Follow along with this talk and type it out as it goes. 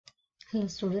Hello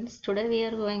students, today we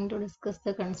are going to discuss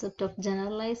the concept of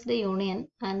generalized union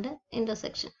and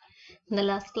intersection. In the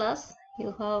last class, you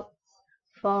have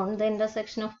found the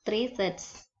intersection of three sets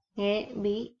A,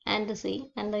 B and C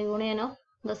and the union of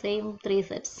the same three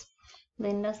sets. The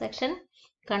intersection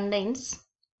contains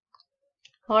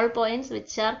all points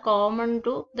which are common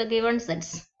to the given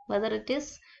sets, whether it is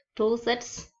 2 sets,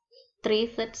 3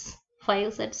 sets,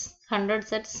 5 sets, 100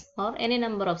 sets or any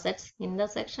number of sets.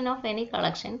 Intersection of any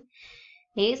collection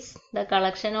is the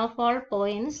collection of all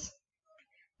points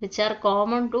which are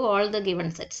common to all the given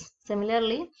sets.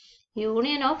 Similarly,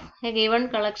 union of a given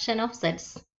collection of sets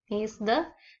is the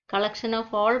collection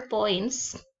of all points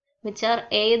which are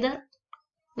in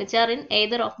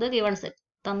either of the given set.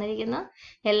 തന്നിരിക്കുന്ന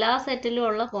എല്ലാ സെറ്റിലും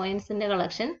ഉള്ള പോയിന്റ്സിന്റെ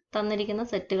collection, തന്നിരിക്കുന്ന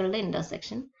സെറ്റുകളുടെ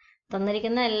intersection,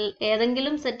 തന്നിരിക്കുന്ന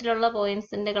ഏതെങ്കിലും സെറ്റിലുള്ള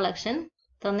പോയിന്റ്സിന്റെ collection,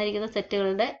 തന്നിരിക്കുന്ന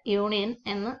സെറ്റുകളുടെ union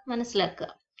എന്ന് മനസ്സിലാക്കുക.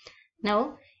 Now,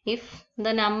 if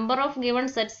the number of given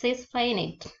sets is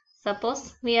finite, suppose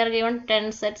we are given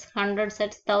 10 sets, 100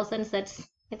 sets, 1000 sets,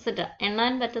 etc.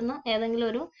 എണ്ണാൻ പറ്റുന്ന ഏതെങ്കിലും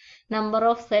ഒരു number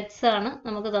of sets ആണ്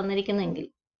നമുക്ക് തന്നിരിക്കുന്നതെങ്കിൽ,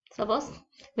 suppose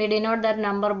we denote that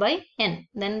number by n,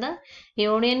 then the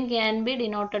union can be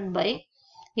denoted by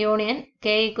union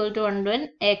k equal to 1 to n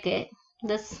ak.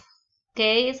 This k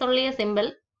is only a symbol.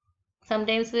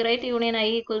 Sometimes we write union I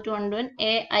equal to 1 to n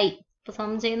ai. ഇപ്പോൾ some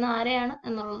ചെയ്യുന്ന ആരെയാണ്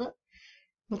എന്നുള്ളത്,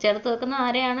 ചേർത്ത് വെക്കുന്ന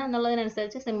ആരെയാണ്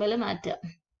എന്നുള്ളതിനനുസരിച്ച് simple മാറ്റുക.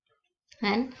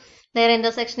 And their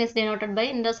intersection is denoted by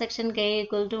intersection k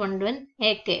equal to 1 to n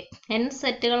ak. n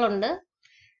സെറ്റുകളുണ്ട്.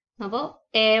 അപ്പോൾ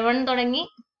a1 തുടങ്ങി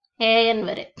an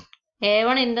വരെ,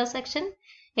 a1 intersection,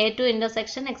 a2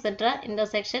 intersection, etc.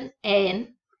 intersection an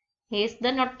is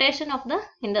the notation of the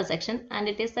intersection and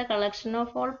it is the collection of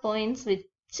all points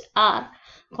which are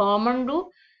common to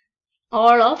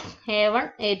all of a1,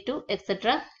 a2,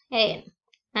 etc. an.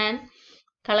 And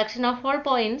collection of all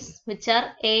points which are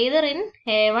either in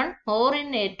a1 or in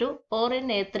a2 or in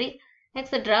a3,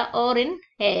 etc. or in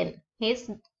an is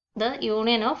the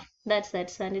union of that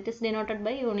sets and it is denoted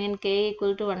by union k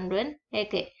equal to 1 to n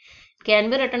ak.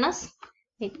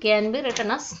 It can be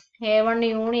written as a1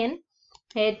 union,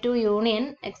 a2 union,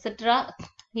 etc.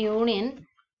 union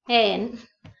an,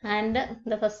 and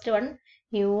the first one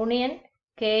union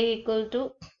k equal to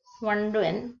 1 to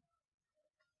n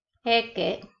ak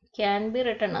can be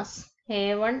written as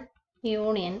a1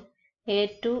 union,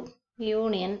 a2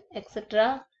 union,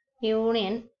 etc.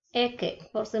 union ak.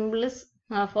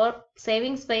 For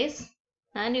saving space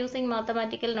and using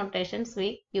mathematical notations, we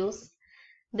use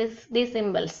these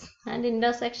symbols. And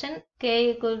intersection k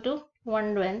equal to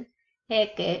 1 to n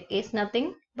ak is nothing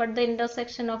but the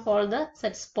intersection of all the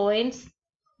sets points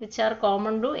which are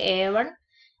common to a1,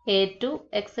 a2,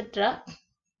 etc.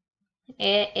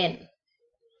 an.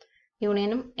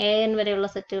 യൂണിയനും an വരെയുള്ള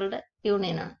സെറ്റുകളുടെ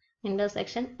യൂണിയനാണ്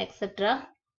intersection etcetera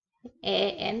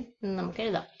an എന്ന് നമുക്ക്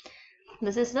എഴുതാം.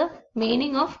 This is the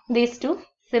meaning of these two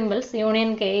symbols,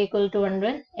 union k equal to 1 to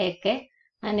n ak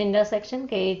and intersection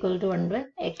k equal to 1 to n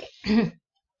ak.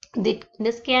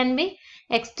 This can be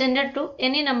extended to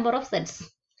any number of sets.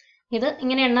 ഇത്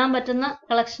ഇങ്ങനെ എണ്ണാൻ പറ്റുന്ന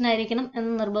collection ആയിരിക്കണം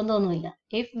എന്ന് നിർബന്ധമൊന്നുമില്ല.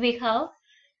 If we have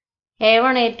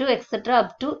a1, a2, etc. up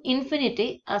to infinity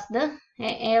as the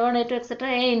a1, a2, etc.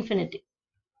 a infinity.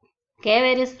 K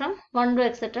varies from 1 to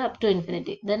etc. up to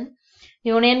infinity. Then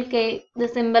union k, the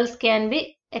symbols can be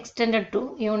extended to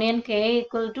union k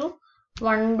equal to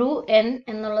 1 to n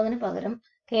എന്നുള്ളതിന് പകരം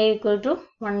k equal to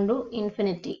 1 to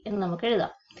infinity എന്ന് നമുക്ക്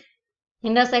എഴുതാം.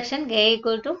 Intersection k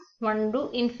equal to 1 to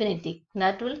infinity.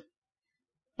 That will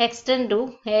extend to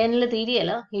anൽ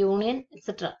തീരിയല്ല, union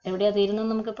etcetera. എവിടെയാണ് തീരുന്നത്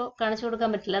നമുക്കിപ്പോൾ കാണിച്ചു കൊടുക്കാൻ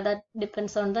പറ്റില്ല. That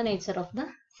depends on the nature of the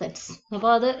sets. അപ്പോൾ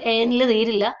അത് anൽ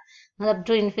തീരില്ല, അത് അപ്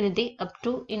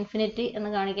ടു ഇൻഫിനിറ്റി എന്ന്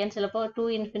കാണിക്കാൻ ചിലപ്പോൾ ടു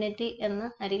ഇൻഫിനിറ്റി എന്ന്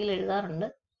അരികിൽ എഴുതാറുണ്ട്.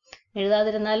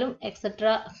 എഴുതാതിരുന്നാലും എക്സെട്ര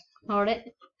അവിടെ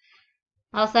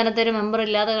അവസാനത്തെ ഒരു മെമ്പർ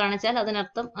ഇല്ലാതെ കാണിച്ചാൽ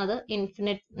അതിനർത്ഥം അത്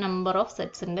ഇൻഫിനിറ്റ് നമ്പർ ഓഫ്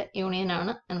സെറ്റ്സിന്റെ യൂണിയൻ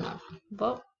ആണ് എന്നാണ്.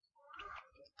 അപ്പോൾ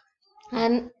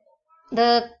and the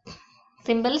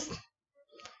symbols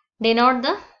denote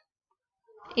the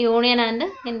union and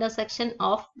intersection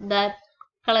of that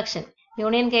collection.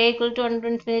 Union k equal to 1 to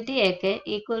infinity ak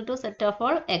equal to set of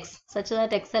all x such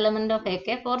that x element of ak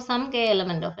for some k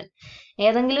element of n.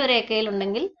 ഏതെങ്കിലും ഒരു ak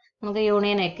ഉണ്ടെങ്കിൽ നമുക്ക്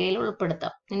union ak ൽ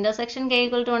ഉൾപ്പെടുത്താം. Intersection k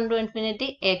equal to 1 to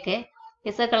infinity ak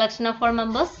is a collection of all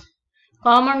members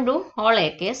common to all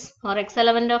ak's or x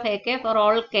element of ak for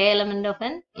all k element of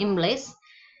n implies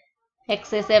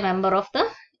x is a member of the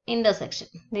intersection.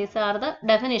 These are the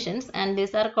definitions, and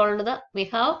these are called the, we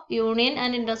have union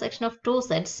and intersection of two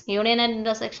sets, union and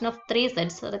intersection of three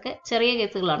sets. അതൊക്കെ ചെറിയ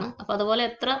കേസുകളാണ്. അപ്പോൾ അതുപോലെ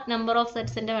എത്ര number of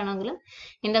സെറ്റ്സിന്റെ വേണമെങ്കിലും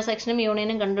ഇന്റർസെക്ഷനും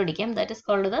യൂണിയനും കണ്ടുപിടിക്കാം. That is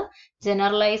called the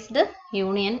generalised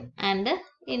union and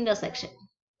intersection.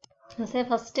 As a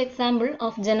first example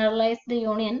of generalized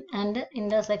union and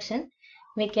intersection,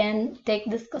 we can take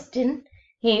this question.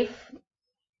 If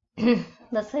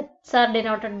the sets are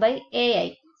denoted by AI,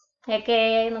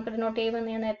 AKAI എന്നൊക്കെ denote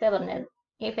ചെയ്യുമെന്ന് ഞാൻ നേരത്തെ പറഞ്ഞത്.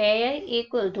 If AI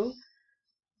equal to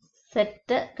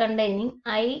set containing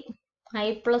I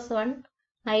plus 1,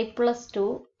 I plus 2,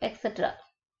 etc.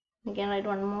 We can write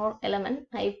one more element,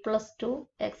 I plus 2,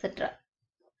 etc.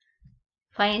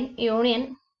 Find union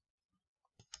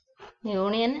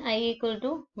I equal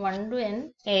to 1 to n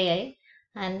AI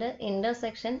and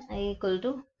intersection I equal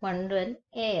to 1 to n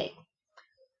AI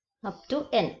up to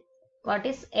n. What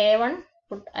is A1?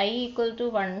 Put I equal to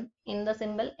 1 in the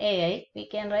symbol AI. We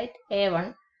can write A1.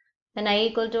 Then I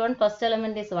equal to 1, first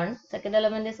element is 1, second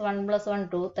element is 1 plus 1,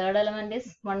 2, third element is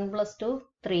 1 plus 2,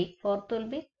 3, fourth will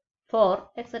be 4,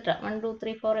 etc. 1, 2,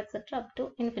 3, 4, etc. up to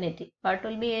infinity. What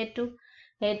will be A2?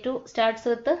 A2 starts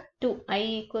with 2, I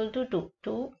equal to 2,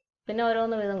 2, പിന്നെ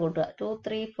ഓരോന്ന് വീതം കൂട്ടുക, 2,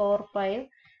 3, 4, 5,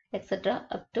 etc.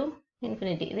 up to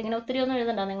infinity. ഇതിങ്ങനെ ഒത്തിരി ഒന്നും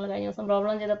എഴുതണ്ട, നിങ്ങൾ കഴിഞ്ഞ ദിവസം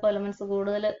പ്രോബ്ലം ചെയ്തപ്പോൾ എലമെന്റ്സ്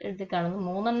കൂടുതൽ എഴുതി കാണുന്നു.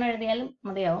 3 എണ്ണം എഴുതിയാലും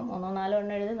മതിയാവും, 1, 4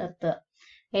 എണ്ണം എഴുതി നിർത്തുക.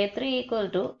 A3 equal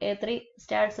to, A3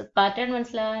 starts with pattern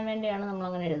മനസ്സിലാകാൻ വേണ്ടിയാണ് നമ്മൾ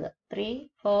അങ്ങനെ എഴുതുക, 3,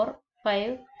 4,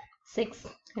 5, 6,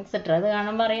 etc. ഇത്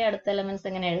കാണുമ്പോൾ അറിയാം അടുത്ത എലമെന്റ്സ്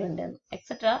എങ്ങനെ എഴുതേണ്ടതെന്ന്,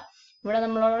 etc. ഇവിടെ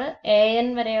നമ്മളോട് AN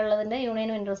വരെയുള്ളതിന്റെ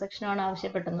യൂണിയനും ഇന്റർസെക്ഷനും ആണ്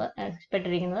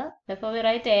ആവശ്യപ്പെട്ടിരിക്കുന്നത്. therefore we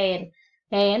write AN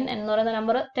എന്ന് പറയുന്ന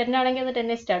നമ്പർ 10 ആണെങ്കിൽ അത്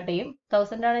 10 സ്റ്റാർട്ട് ചെയ്യും,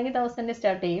 1000 ആണെങ്കിൽ 1000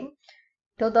 സ്റ്റാർട്ട് ചെയ്യും,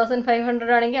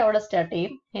 2500 ആണെങ്കിൽ അവിടെ സ്റ്റാർട്ട്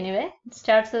ചെയ്യും. Anyway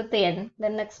starts with n.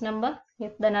 then next number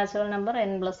is the natural number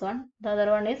n plus 1, the other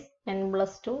one is n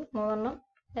plus 2, മൂന്നെണ്ണം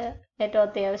ഏറ്റവും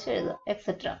അത്യാവശ്യം എഴുതുക,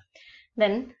 etc.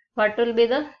 then what will be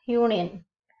the union?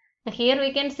 Here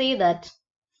we can see that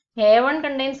A1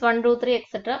 contains 1, 2, 3,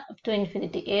 etc. up to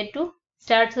infinity. A2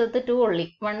 starts with 2 only,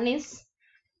 1 is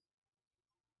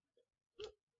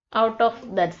out of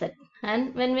that set,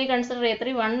 and when we consider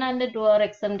A3, 1 and 2 are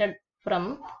exempted from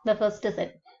the first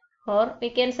set, or we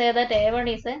can say that A1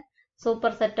 is a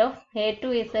superset of, A2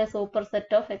 is a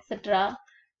superset of, etc.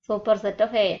 superset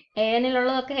of AN. AN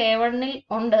ഉള്ളതൊക്കെ A1 ൽ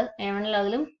ഉണ്ട്, A1 ൽ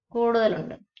അതിലും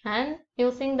കൂടുതലുണ്ട്. and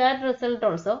using that result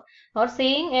also, or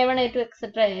seeing A1, A2,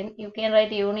 etc. AN, you can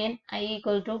write union I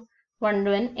equal to 1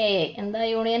 to n AI. എന്താ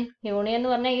union? Union എന്ന്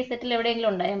പറഞ്ഞാൽ ഈ സെറ്റിൽ എവിടെയെങ്കിലും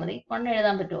ഉണ്ടായാൽ മതി. 1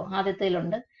 എഴുതാൻ പറ്റുമോ?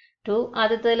 ആദ്യത്തേലുണ്ട്, 2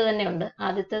 ആദ്യത്തേതിൽ തന്നെ ഉണ്ട്,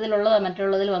 ആദ്യത്തേതിലുള്ളത്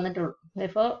മറ്റുള്ളതിൽ വന്നിട്ടുള്ളൂ.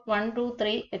 therefore 1, 2,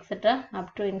 3, etc. up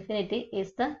to infinity is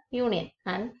the union,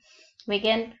 and we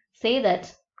can say that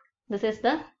this is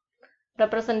the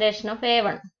representation of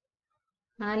A1,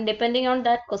 and depending on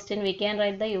that question we can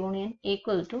write the union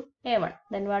equal to A1.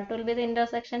 then what will be the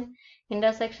intersection?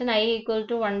 Intersection I equal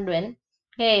to 1 to n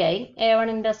AI, A1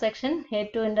 intersection,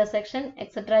 A2 intersection,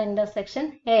 etc. intersection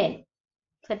AN.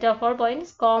 Set of all points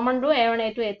common to A1,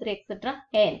 A2, A3, etc.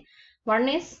 AN. 1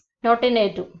 is not in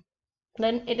A2,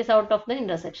 then it is out of the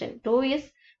intersection. 2 is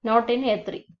not in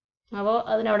A3, അപ്പോൾ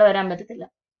അതിനവിടെ വരാൻ പറ്റത്തില്ല.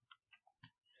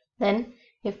 then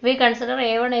if we consider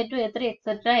A1, A2, A3,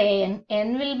 etc. AN,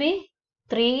 n will be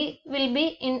 3 will be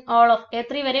in all of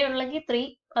A3 വരെ ഉള്ളെങ്കിൽ 3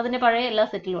 അതിന്റെ പഴയ എല്ലാ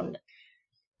സെറ്റിലും ഉണ്ട്,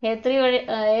 A3 വരെ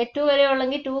A2 വരെ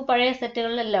ഉള്ളെങ്കിൽ 2 പഴയ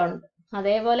സെറ്റുകളിലെല്ലാം ഉണ്ട്.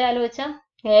 അതേപോലെ ആലോചിച്ചാൽ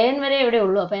AN വരെ ഇവിടെ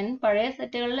ഉള്ളൂ, അപ്പോൾ n പഴയ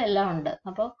സെറ്റുകളിലെല്ലാം ഉണ്ട്,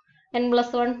 അപ്പോൾ n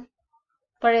plus 1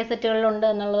 പഴയ സെറ്റുകളിലുണ്ട്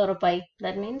എന്നുള്ളത് ഉറപ്പായി.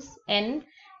 that means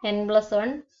n plus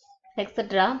 1, etc.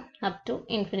 up to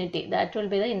infinity. That will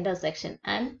be the intersection,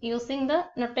 and using the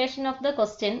notation of the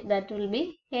question, that will be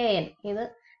AN. ഇത്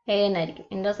AN ആയിരിക്കും.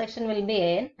 intersection will be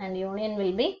AN and union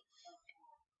will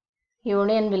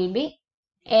be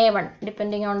A1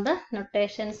 depending on the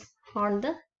notations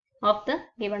of the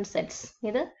given sets.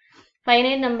 ഇത്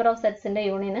finite number of sets in the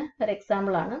union ഒരു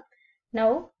example ആണ്.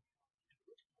 now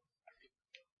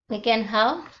we can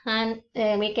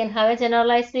have a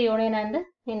generalized union and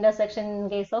intersection in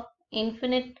case of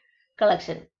infinite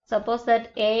collection. Suppose that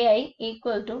AI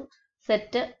equal to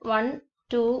set 1,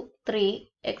 2, 3,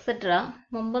 etc.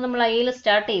 മുമ്പ് നമ്മൾ ഐയിൽ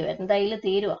start ചെയ്യുമായിരുന്നു, ഐയിൽ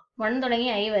തീരുക, 1 തുടങ്ങി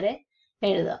ഐ വരെ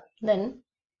എഴുതുക. then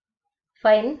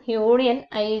find union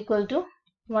I equal to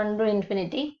 1 to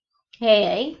infinity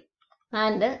AI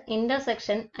and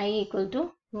intersection I equal to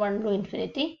 1 to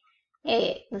infinity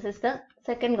AA. This is the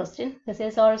second question. This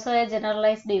is also a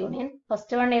generalized union.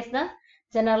 First one is the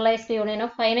generalized union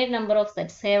of finite number of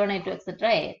sets A1, A2, etc.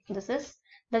 A. This is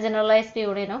the generalized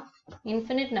union of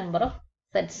infinite number of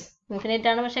sets. Infinite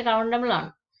ആണ് പക്ഷെ countable ആണ്.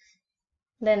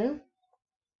 then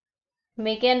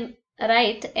we can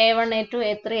write a1, a2,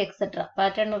 a3, etc.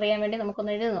 Pattern അറിയാൻ വേണ്ടി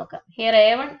നമുക്കൊന്ന് എഴുതി നോക്കാം. Here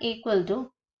a1 equal to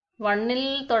 1ൽ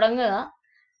തുടങ്ങുക,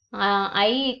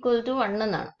 I ഈക്വൽ ടു 1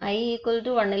 എന്നാണ്. I ഈക്വൽ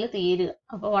ടു 1ൽ തീരുക.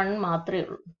 അപ്പോൾ 1 മാത്രമേ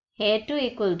ഉള്ളൂ. a2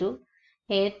 ഈക്വൽ ടു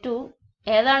a2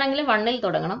 ഏതാണെങ്കിലും 1ൽ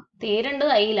തുടങ്ങണം.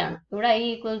 തീരേണ്ടത് ഐയിലാണ്. ഇവിടെ I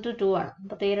ഈക്വൽ ടു 2 ആണ്.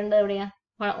 അപ്പോൾ തീരേണ്ടത് എവിടെയാ?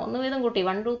 ഒന്ന് വീതം കൂട്ടി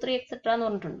 1, 2, 3 എക്സെട്ര എന്ന്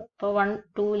പറഞ്ഞിട്ടുണ്ട്. അപ്പോൾ 1,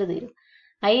 2ൽ തീരും.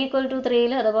 I ഈക്വൽ ടു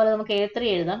 3ൽ അതുപോലെ നമുക്ക് a3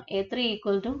 എഴുതാം. a3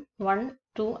 equal to 1,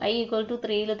 2, I equal to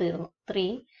 3ൽ തീർന്നു. 3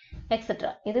 എക്സെട്ര.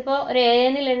 ഇതിപ്പോൾ ഒരു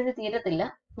ANൽ എഴുതി തീരത്തില്ല.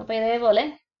 അപ്പോൾ ഇതേപോലെ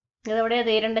ഇതെവിടെയാണ്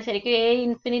തീരേണ്ടത്? ശരിക്കും A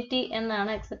ഇൻഫിനിറ്റി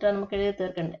എന്നാണ് എക്സെട്ര നമുക്ക് എഴുതി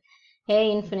തീർക്കേണ്ടത്. A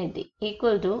infinity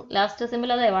equal to last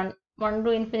simple അതെ 1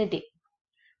 ടു ഇൻഫിനിറ്റി,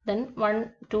 ദെൻ 1,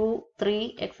 2, 3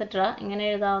 എക്സെട്ര ഇങ്ങനെ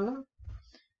എഴുതാവുന്ന.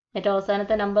 ഏറ്റവും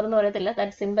അവസാനത്തെ നമ്പർ എന്ന് പറയത്തില്ല.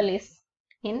 That simple is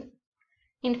in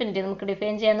infinity. നമുക്ക്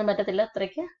ഡിഫൈൻ ചെയ്യാനൊന്നും പറ്റത്തില്ല,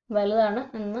 അത്രയ്ക്ക് വലുതാണ്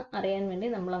എന്ന് അറിയാൻ വേണ്ടി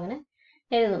നമ്മൾ അങ്ങനെ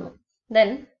എഴുതുന്നു.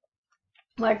 Then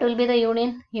what will be the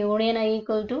union? Union I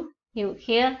equal to U.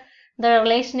 Here the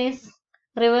relation is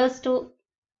reverse to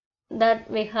that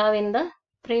we have in the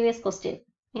previous question.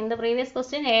 In the previous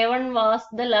question A1 was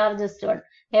the largest one.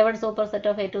 A1 superset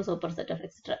of A2 superset of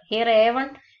etc. Here A1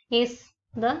 is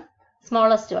the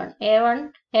smallest one. A1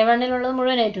 ലുള്ളത്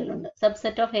മുഴുവൻ A2ലുണ്ട്.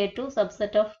 Subset of A2,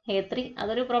 subset of A3.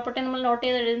 അതൊരു property നമ്മൾ not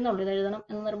ചെയ്ത് എഴുതുന്നുള്ളൂ. ഇത് എഴുതണം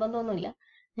എന്ന് നിർബന്ധമൊന്നുമില്ല.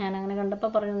 ഞാൻ അങ്ങനെ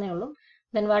കണ്ടപ്പോൾ പറഞ്ഞതേ ഉള്ളൂ.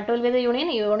 Then what will be the union?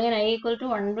 Union I equal to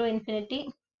 1 to infinity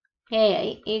AI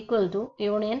equal to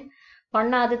union 1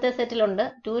 ആദ്യത്തെ സെറ്റിലുണ്ട്,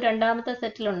 2 രണ്ടാമത്തെ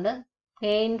സെറ്റിലുണ്ട്,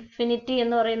 A infinity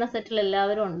എന്ന് പറയുന്ന സെറ്റിൽ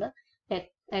എല്ലാവരും ഉണ്ട്,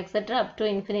 etc. up to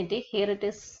infinity. Here it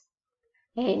is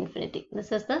A infinity. This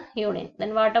is the union.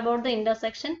 Then what about the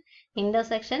intersection?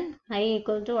 Intersection I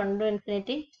equal to 1 to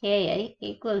infinity AI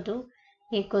equal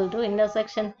to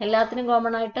intersection എല്ലാത്തിനും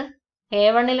common ആയിട്ട്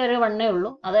A1ൽ ഒരു 1 ഉള്ളൂ,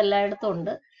 അത് എല്ലായിടത്തും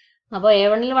ഉണ്ട്. അപ്പോൾ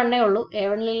A1ൽ 1 ഉള്ളൂ,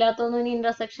 A1ൽ ഇല്ലാത്തൊന്നും ഇനി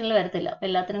ഇന്റർസെക്ഷനിൽ വരത്തില്ല. അപ്പോൾ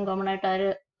എല്ലാത്തിനും കോമൺ ആയിട്ട് ആര്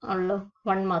ഉള്ളൂ?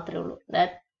 1 മാത്രമേ ഉള്ളൂ.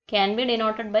 That can be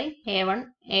denoted by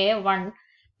A1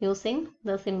 using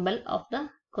the simple of the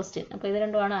question. അപ്പോൾ ഇത്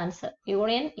രണ്ടുമാണ് answer.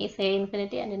 Union is A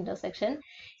infinity and intersection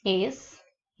is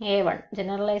A1.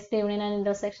 Generalised union and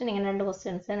intersection, ഇങ്ങനെ രണ്ട്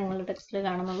ക്വസ്റ്റ്യൻസേ നിങ്ങളുടെ ടെക്സ്റ്റിൽ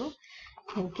കാണുന്നുള്ളൂ.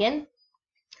 You can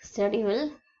study well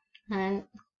and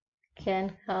can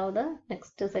have the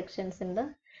next sections in the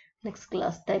next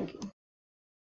class. Thank you.